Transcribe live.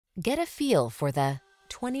Get a feel for the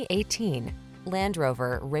 2018 Land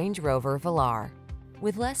Rover Range Rover Velar.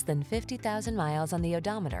 With less than 50,000 miles on the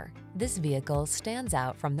odometer, this vehicle stands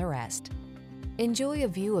out from the rest. Enjoy a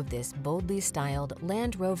view of this boldly styled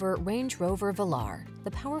Land Rover Range Rover Velar,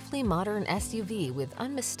 the powerfully modern SUV with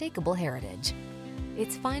unmistakable heritage.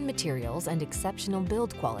 Its fine materials and exceptional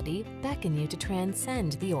build quality beckon you to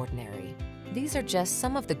transcend the ordinary. These are just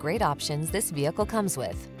some of the great options this vehicle comes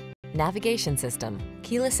with: navigation system,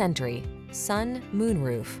 keyless entry, sun,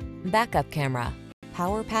 moonroof, backup camera,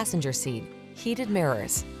 power passenger seat, heated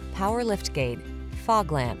mirrors, power liftgate,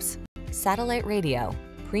 fog lamps, satellite radio,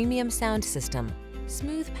 premium sound system.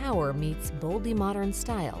 Smooth power meets boldly modern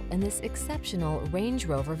style in this exceptional Range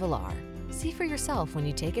Rover Velar. See for yourself when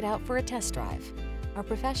you take it out for a test drive. Our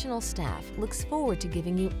professional staff looks forward to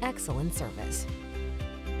giving you excellent service.